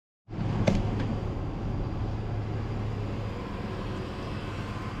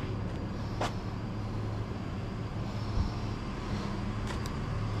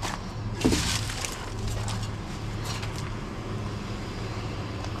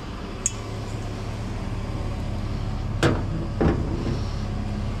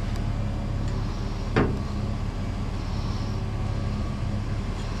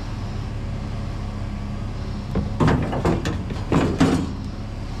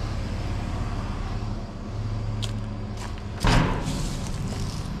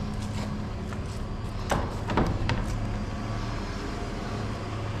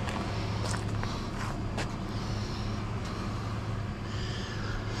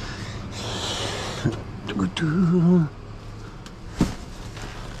Oh,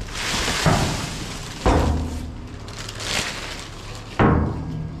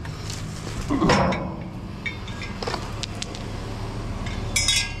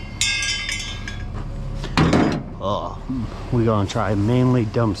 we're gonna try mainly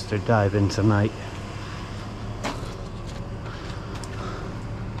dumpster diving tonight.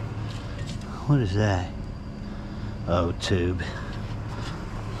 What is that? Oh, tube.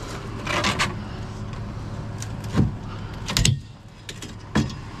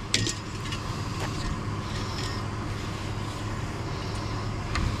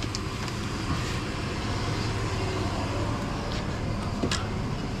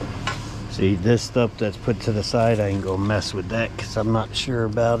 See, this stuff that's put to the side, I ain't gonna mess with that because I'm not sure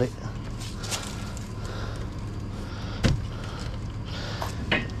about it.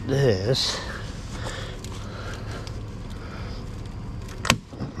 This.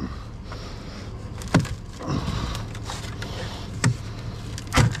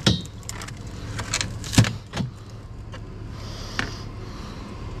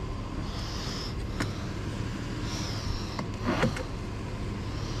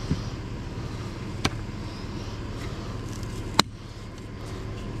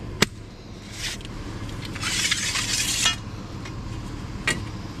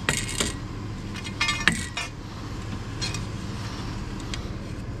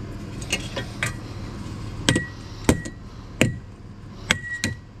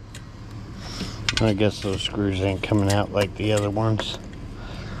 I guess those screws ain't coming out like the other ones.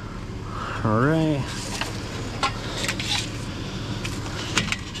 All right.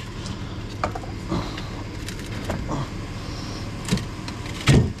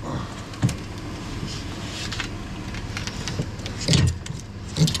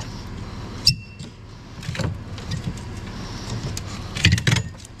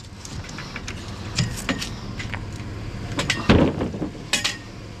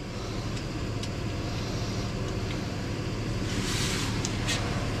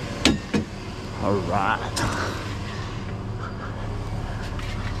 Alright.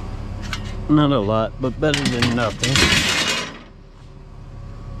 Not a lot, but better than nothing.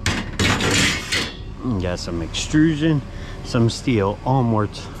 Got some extrusion, some steel,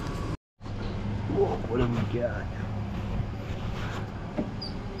 onwards. Whoa, what do we got?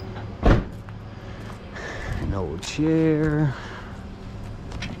 An old chair.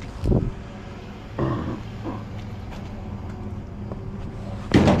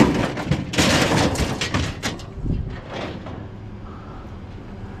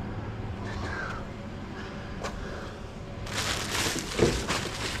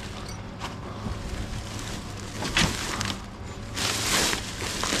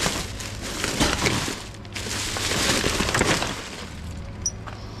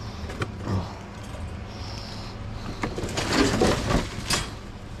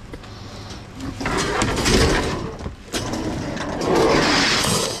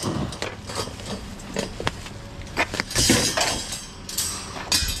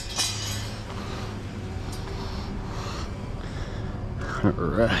 All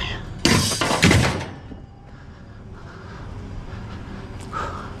right.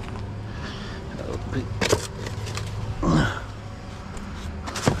 Open.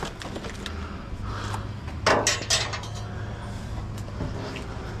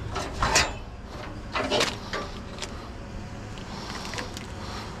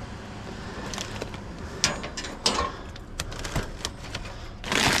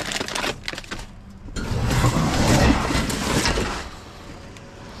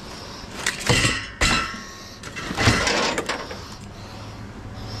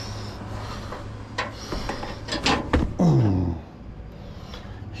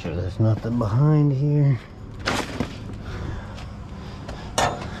 Sure there's nothing behind here.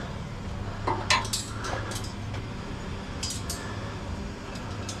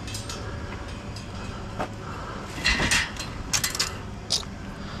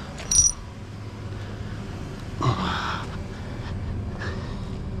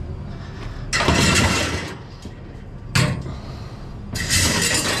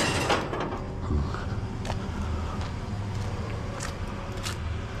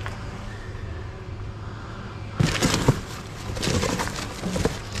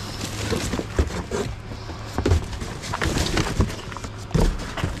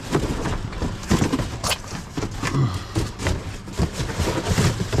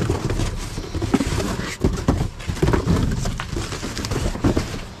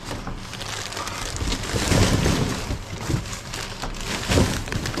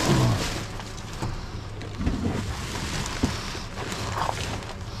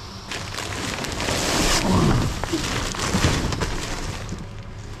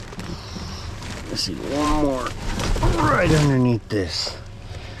 see one more right underneath this.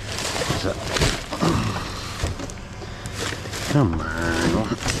 So, come on.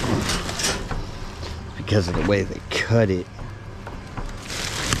 Because of the way they cut it.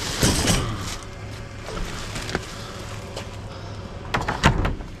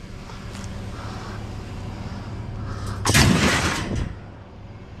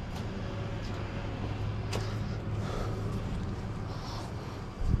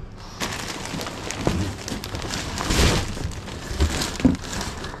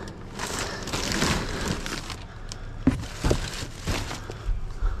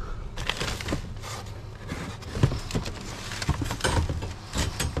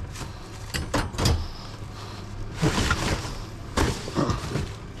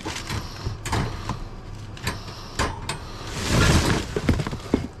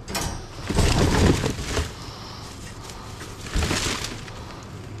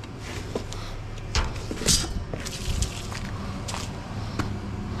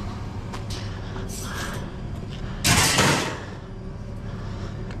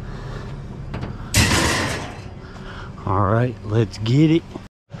 Alright, let's get it.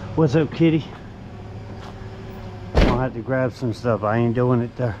 What's up, kitty? I'll have to grab some stuff. I ain't doing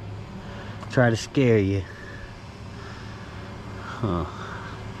it to try to scare you. Huh.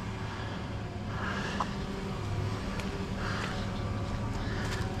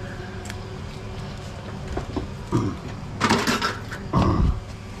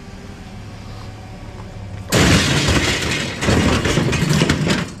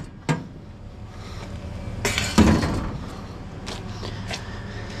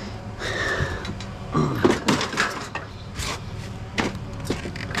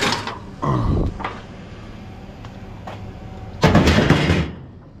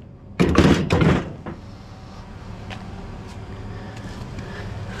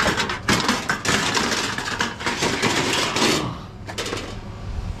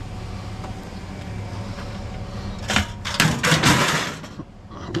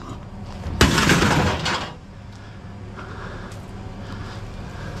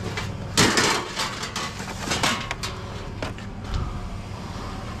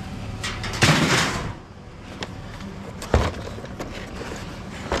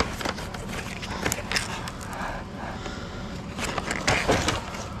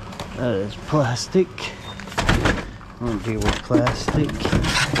 That is plastic. I don't deal with plastic.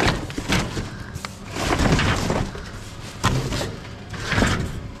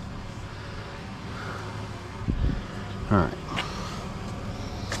 All right.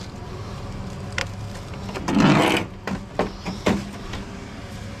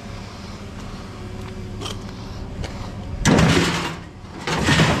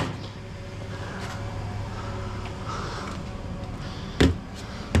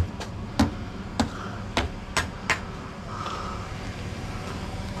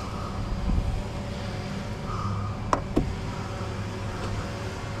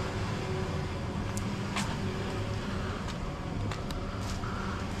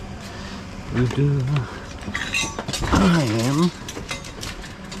 I am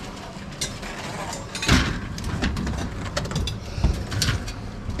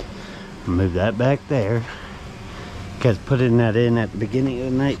move that back there, because putting that in at the beginning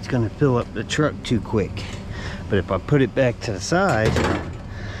of the night is going to fill up the truck too quick. But if I put it back to the side,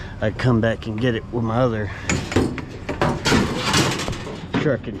 I'd come back and get it with my other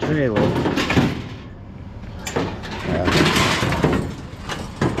truck and trailer.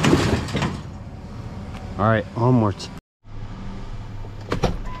 All right, onwards.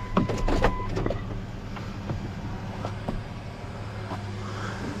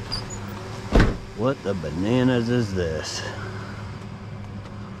 What the bananas is this?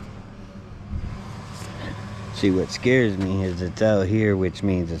 See, what scares me is it's out here, which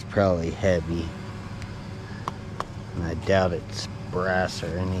means it's probably heavy. And I doubt it's brass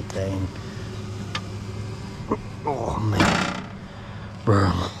or anything. Oh man,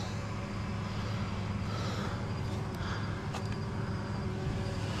 bro.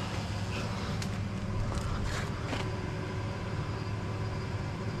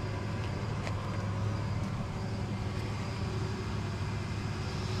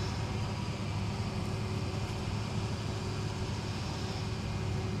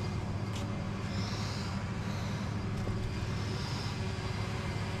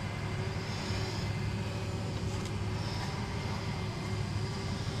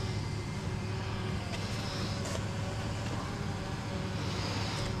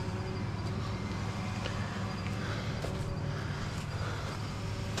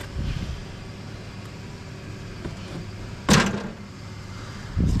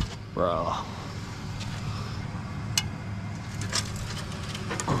 Bro.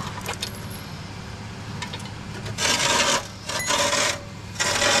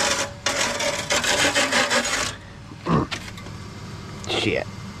 shit.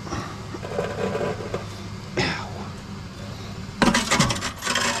 Ow.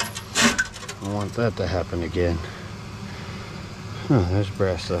 I don't want that to happen again. Oh, there's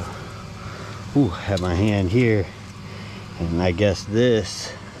brass though. Ooh, had my hand here, and I guess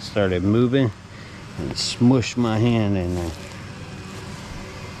this started moving and smushed my hand in there.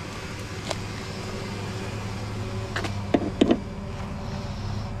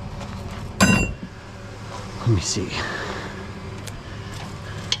 Let me see.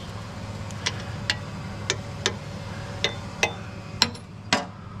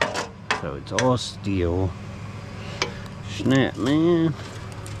 So it's all steel. Snap, man.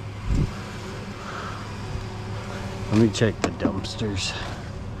 Let me check the dumpsters.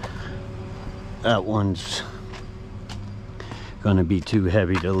 That one's gonna be too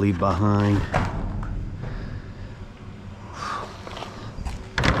heavy to leave behind.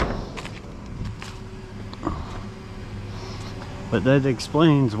 But that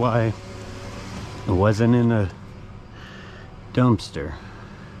explains why it wasn't in a dumpster.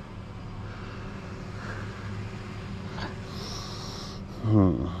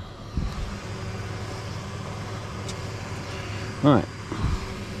 Alright,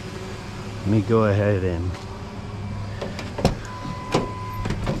 let me go ahead and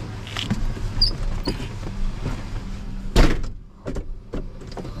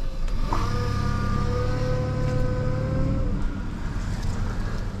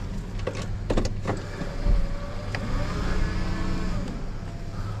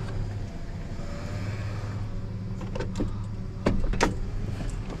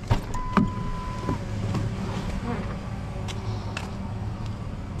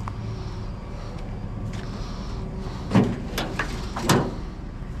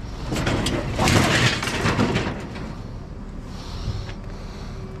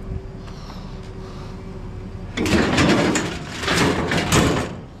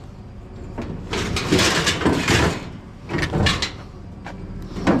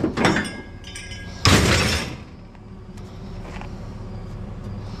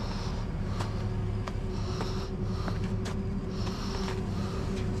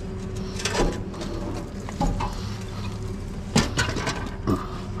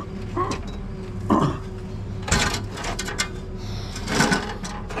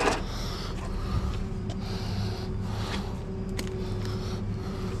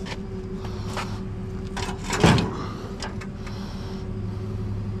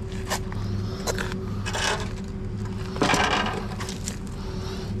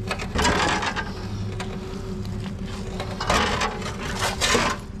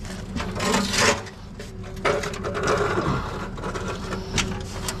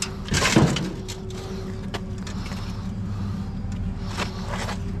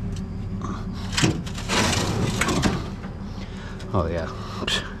oh yeah,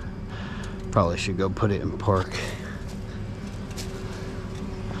 probably should go put it in park.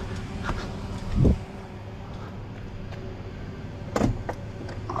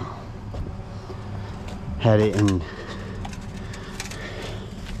 Had it in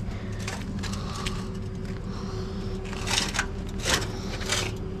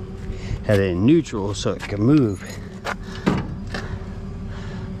neutral so it could move.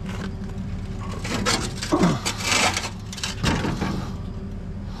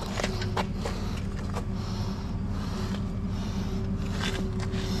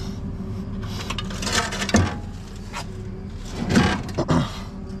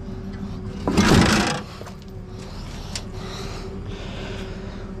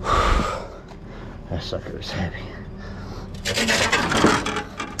 That sucker is heavy.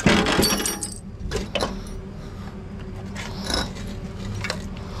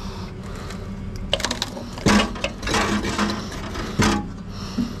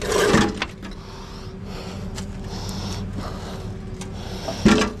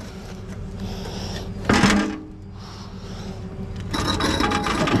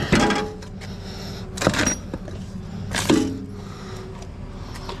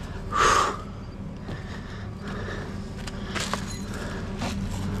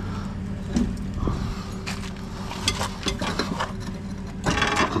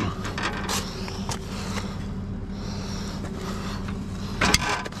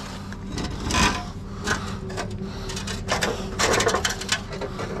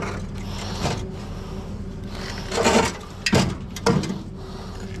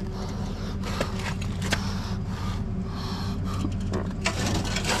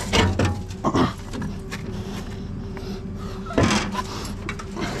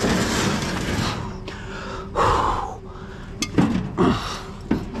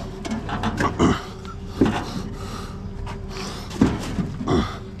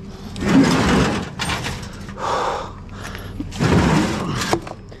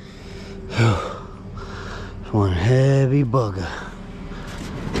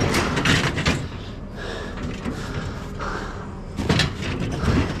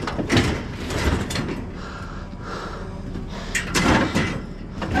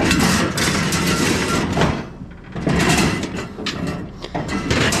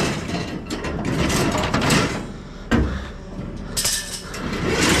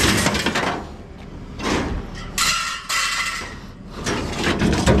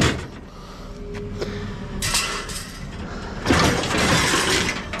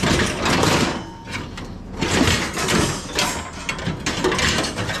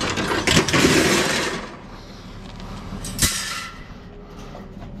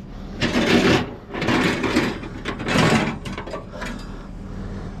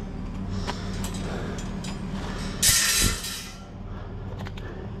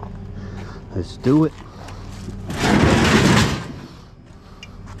 Let's do it.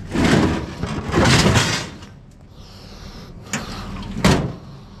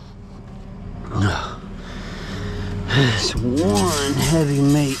 It's one heavy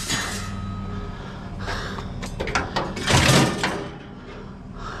mate.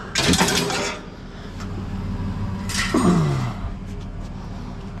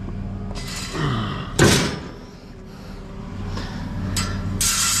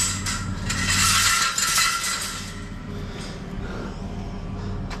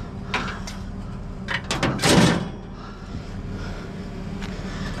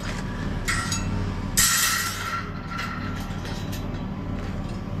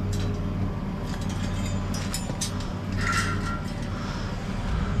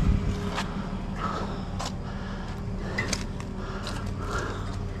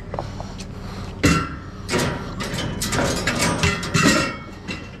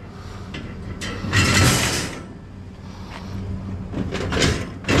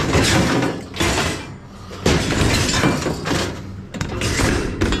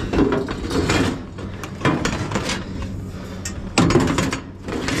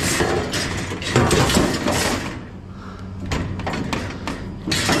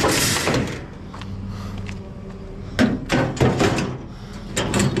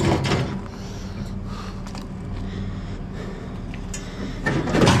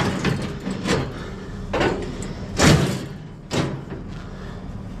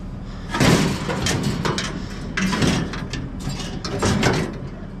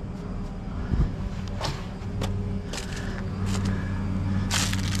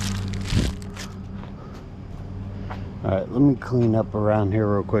 Alright, let me clean up around here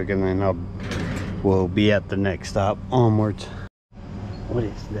real quick and then we'll be at the next stop onwards. What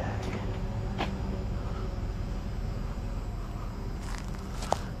is that?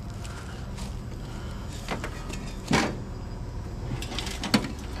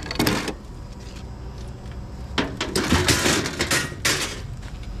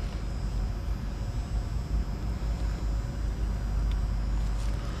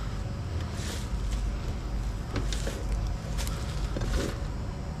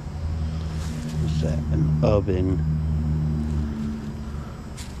 An oven.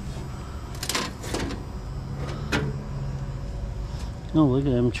 Oh, look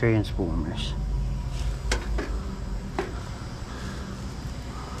at them transformers.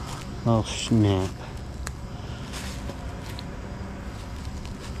 Oh, snap.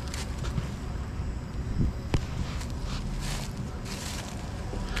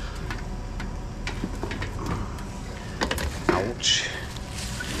 Ouch.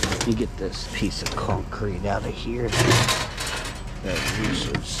 Let me get this piece of concrete out of here. That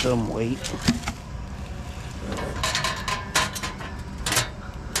uses some weight.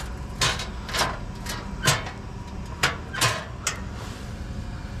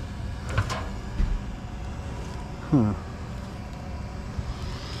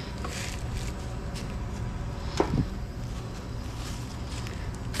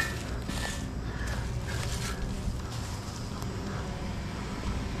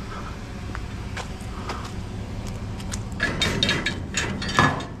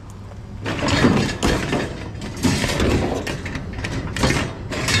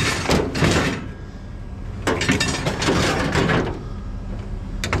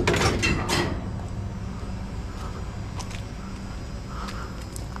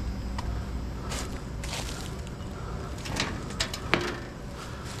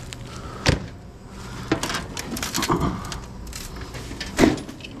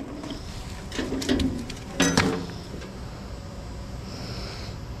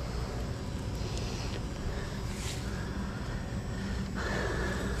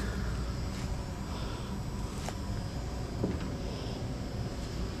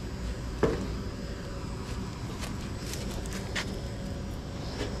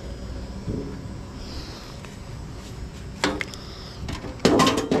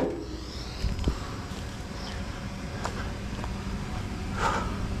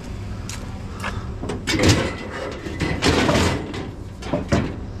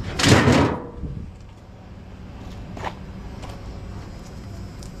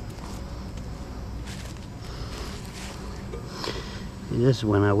 This is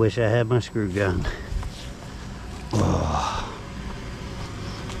when I wish I had my screw gun. Oh.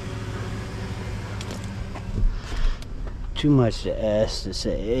 Too much to ask to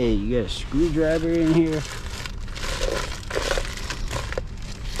say, hey, you got a screwdriver in here?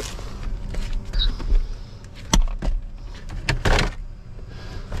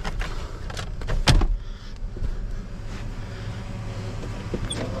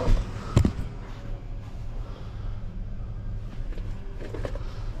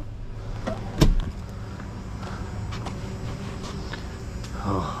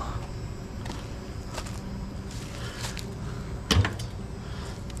 Oh.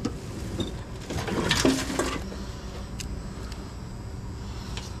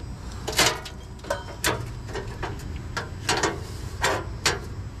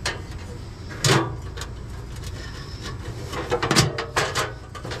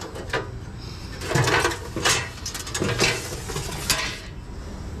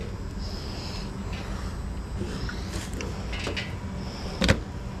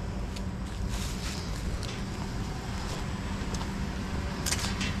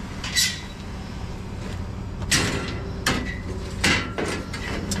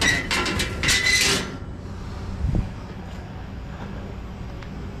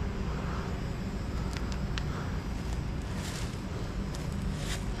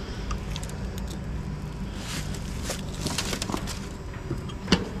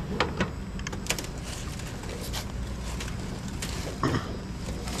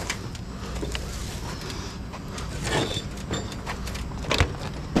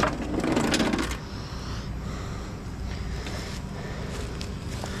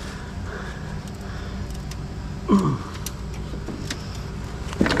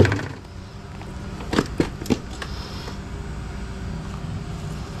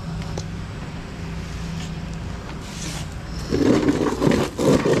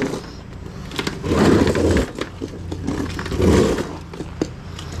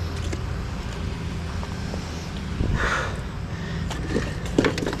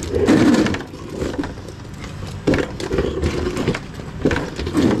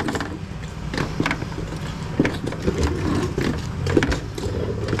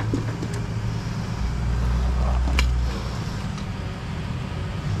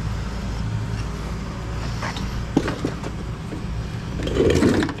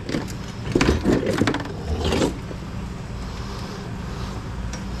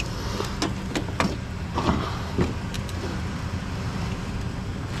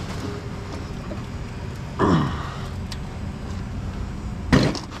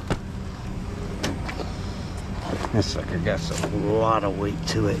 This sucker got a lot of weight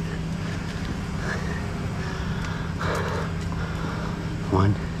to it.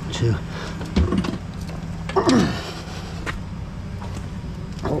 1, 2.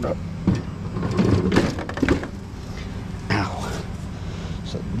 Hold up. Ow.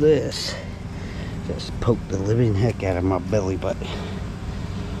 So this just poked the living heck out of my belly button.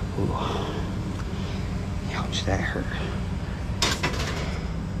 Ooh. Ouch, that hurt.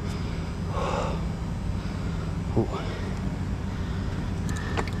 Ooh.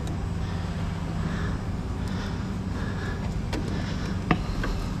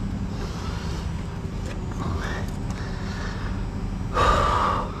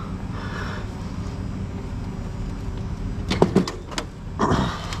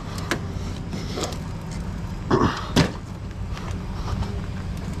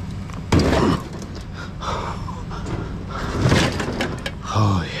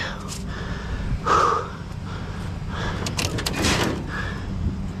 Oh yeah.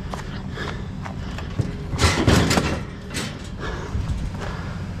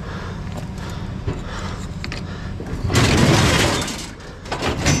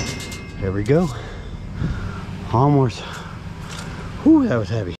 There we go. Almost. Whew, that was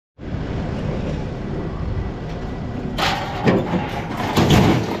heavy.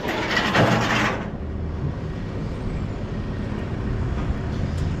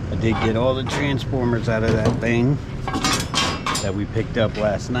 I did get all the transformers out of that thing that we picked up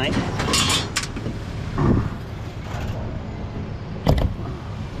last night.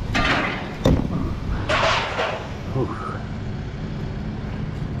 Whew.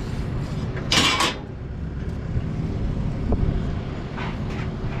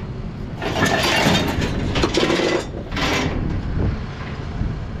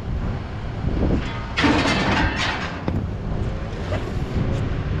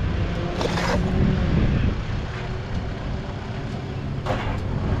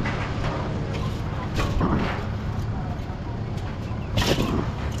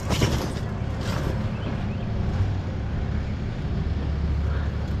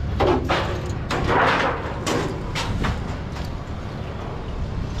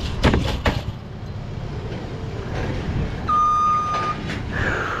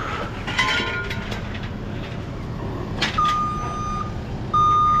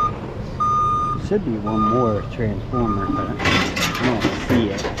 Should be one more transformer, but I don't see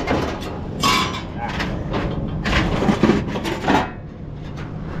it.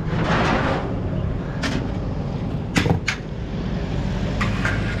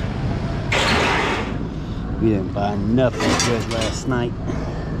 We didn't buy nothing. good last night.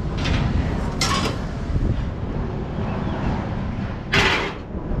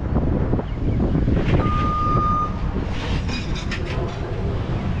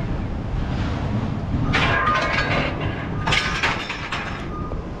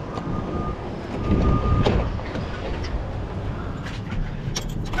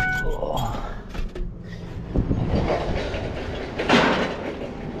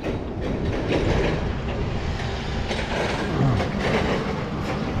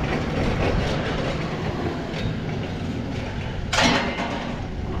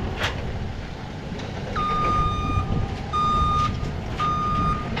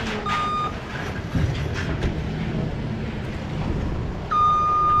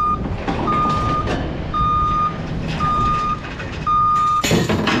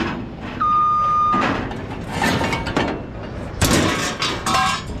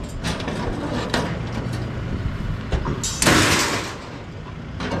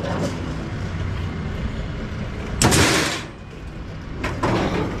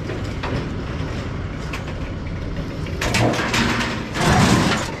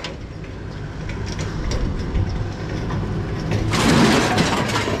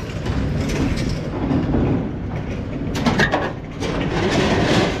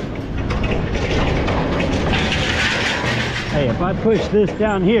 Hey, if I push this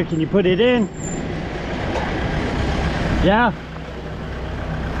down here, can you put it in? Yeah?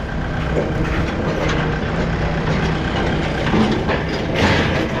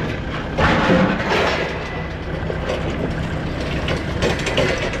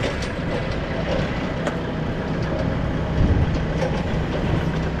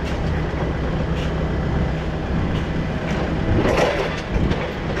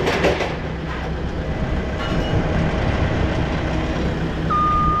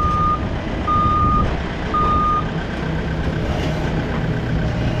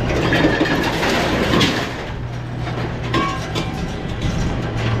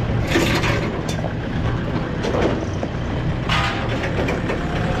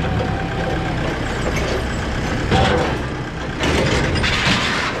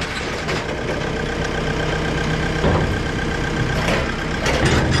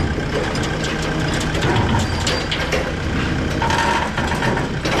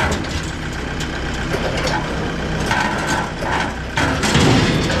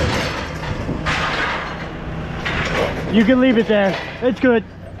 You can leave it there. It's good.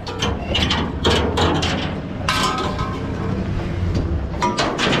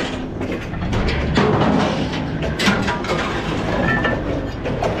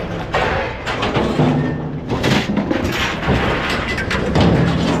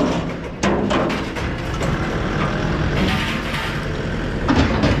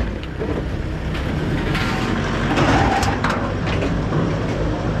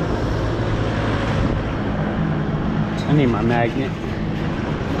 I need my magnet.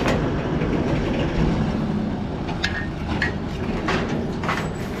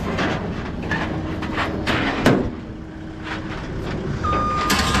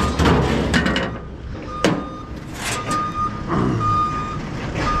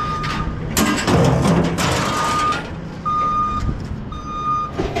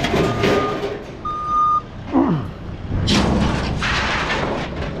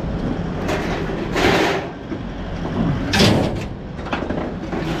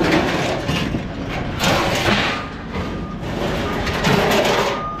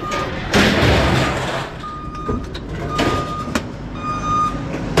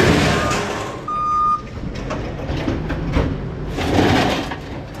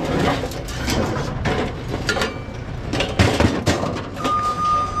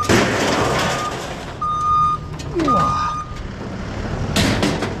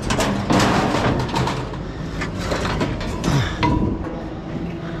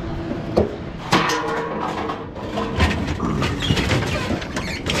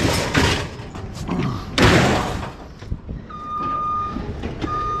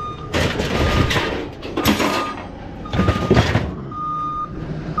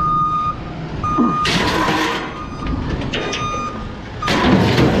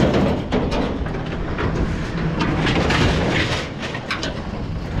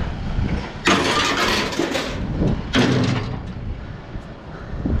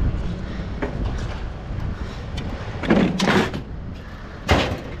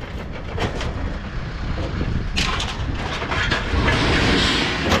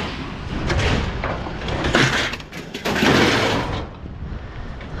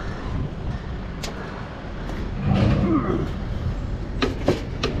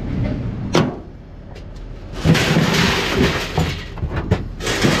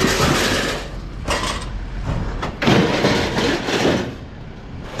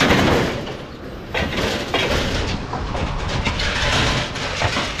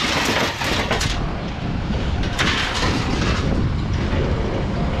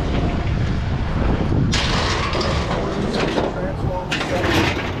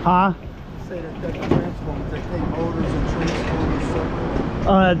 Huh? Say that the transformers, they take motors and transformers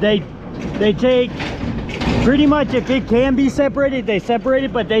separate. They take pretty much, if it can be separated, they separate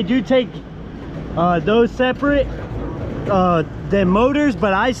it, but they do take those separate than motors,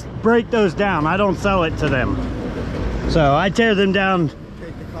 but I break those down. I don't sell it to them. So I tear them down.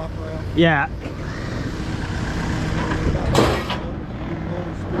 Take the copper out. Yeah.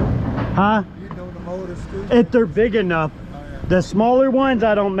 Huh? You know the motors too? If they're big enough. Oh, yeah. The smaller ones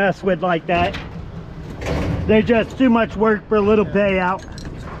I don't mess with like that. They're just too much work for a little payout.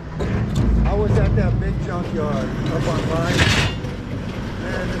 I was at that big junkyard up on Line.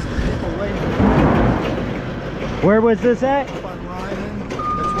 Man, there's people waiting. Where was this at? Up on Line.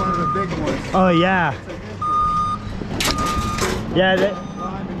 That's one of the big ones. Oh yeah. Yeah,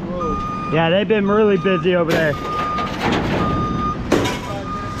 Lyman Road. yeah, they've been really busy over there. 5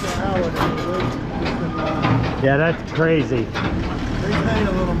 minutes an hour they wait just in line. Yeah, that's crazy. They pay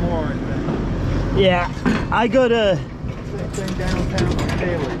a little more, I think. Yeah, I go to Same thing downtown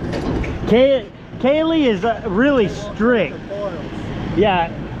Kaylee. Kaylee is really strict. The coils.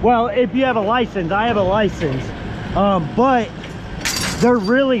 Yeah, well, if you have a license, I have a license, but they're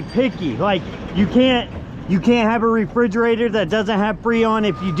really picky. Like you can't have a refrigerator that doesn't have Freon.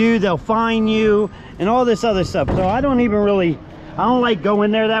 If you do, they'll fine you and all this other stuff. So I don't like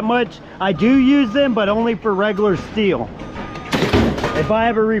going there that much. I do use them, but only for regular steel. If I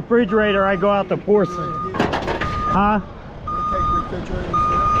have a refrigerator, I go out to porcelain. Huh? They take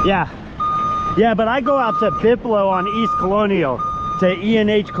refrigerators Yeah. Yeah, but I go out to Buffalo on East Colonial to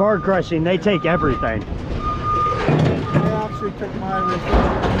E&H Car Crushing. They take everything. there. They actually took my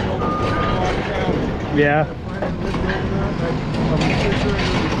refrigerator over to the car down. Yeah.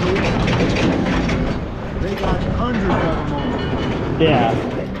 They got hundreds of them over there. Yeah.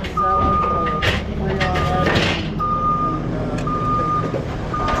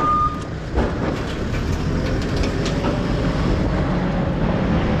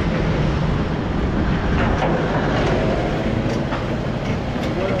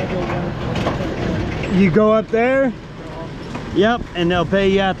 You go up there? Yep, and they'll pay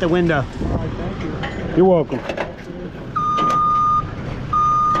you out the window. All right, thank you. You're welcome.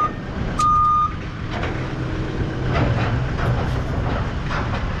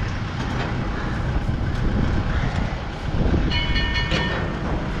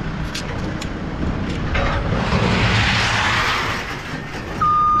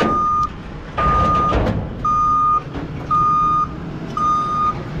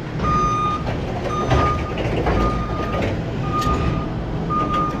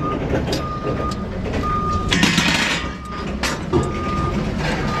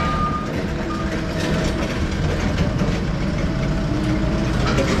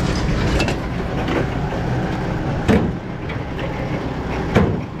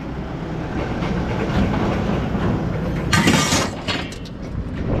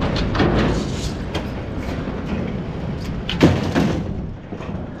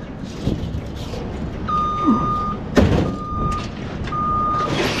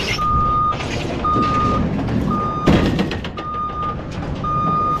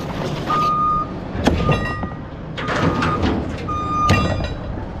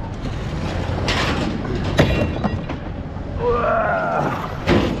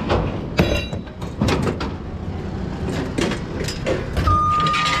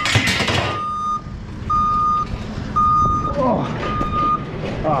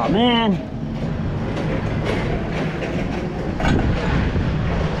 Oh man.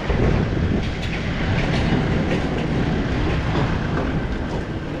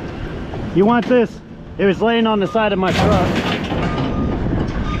 You want this? It was laying on the side of my truck.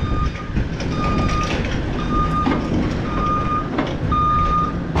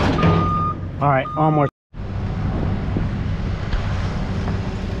 All right, on more.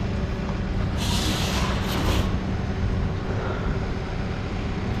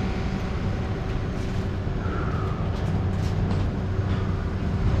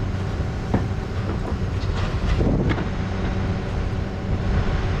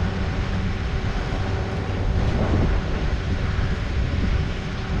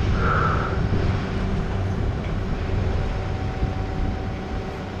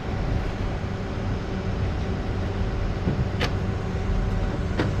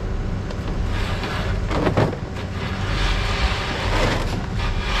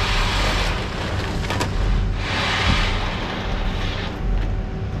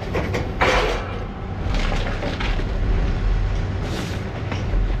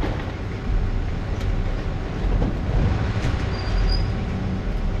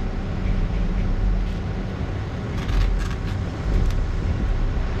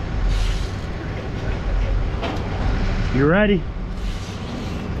 You ready?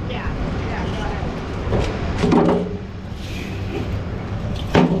 Yeah.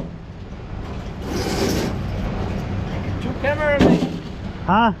 Two cameras.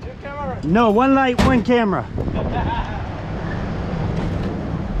 Huh? Two cameras. No, one light, one camera.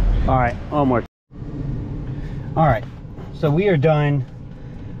 All right, one more. All right, so we are done.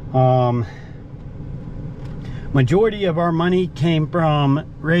 Majority of our money came from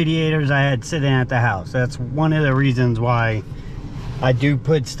radiators I had sitting at the house. That's one of the reasons why I do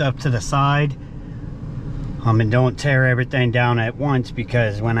put stuff to the side. And don't tear everything down at once,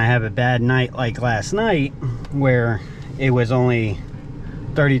 because when I have a bad night like last night, where it was only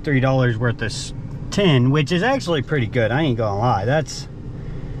 $33 worth of tin, which is actually pretty good, I ain't gonna lie. That's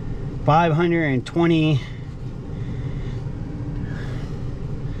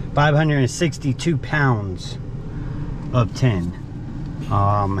 562 pounds of tin,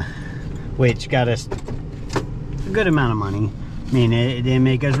 which got us a good amount of money. I mean, it didn't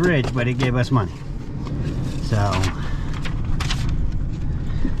make us rich, but it gave us money. So,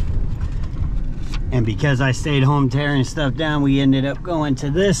 and because I stayed home tearing stuff down, we ended up going to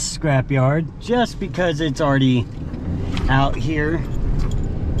this scrapyard just because it's already out here.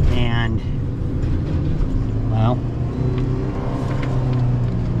 And well,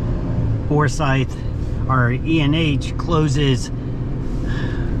 Forsyth or E&H closes,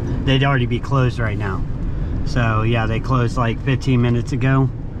 they'd already be closed right now. So yeah, they closed like 15 minutes ago.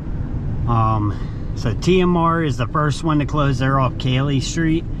 So TMR is the first one to close. They're off Cayley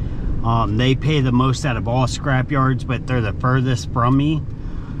Street. They pay the most out of all scrap yards, but they're the furthest from me.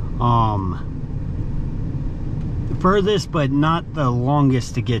 Furthest, but not the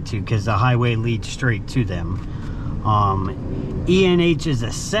longest to get to, because the highway leads straight to them. E&H is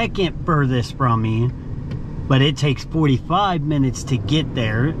the second furthest from me, but it takes 45 minutes to get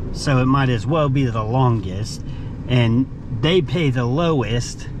there, so it might as well be the longest. And they pay the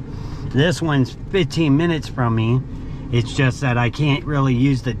lowest. This one's 15 minutes from me. It's just that I can't really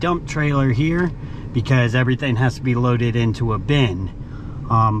use the dump trailer here because everything has to be loaded into a bin.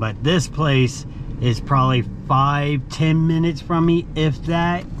 But this place is probably 5-10 minutes from me, if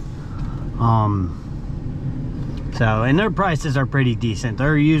that. So, and their prices are pretty decent.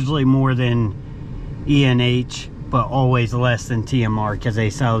 They're usually more than E&H, but always less than TMR, because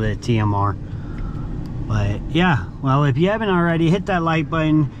they sell the TMR. But yeah, well, if you haven't already, hit that like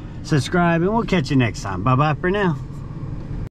button, subscribe, and we'll catch you next time. Bye bye for now.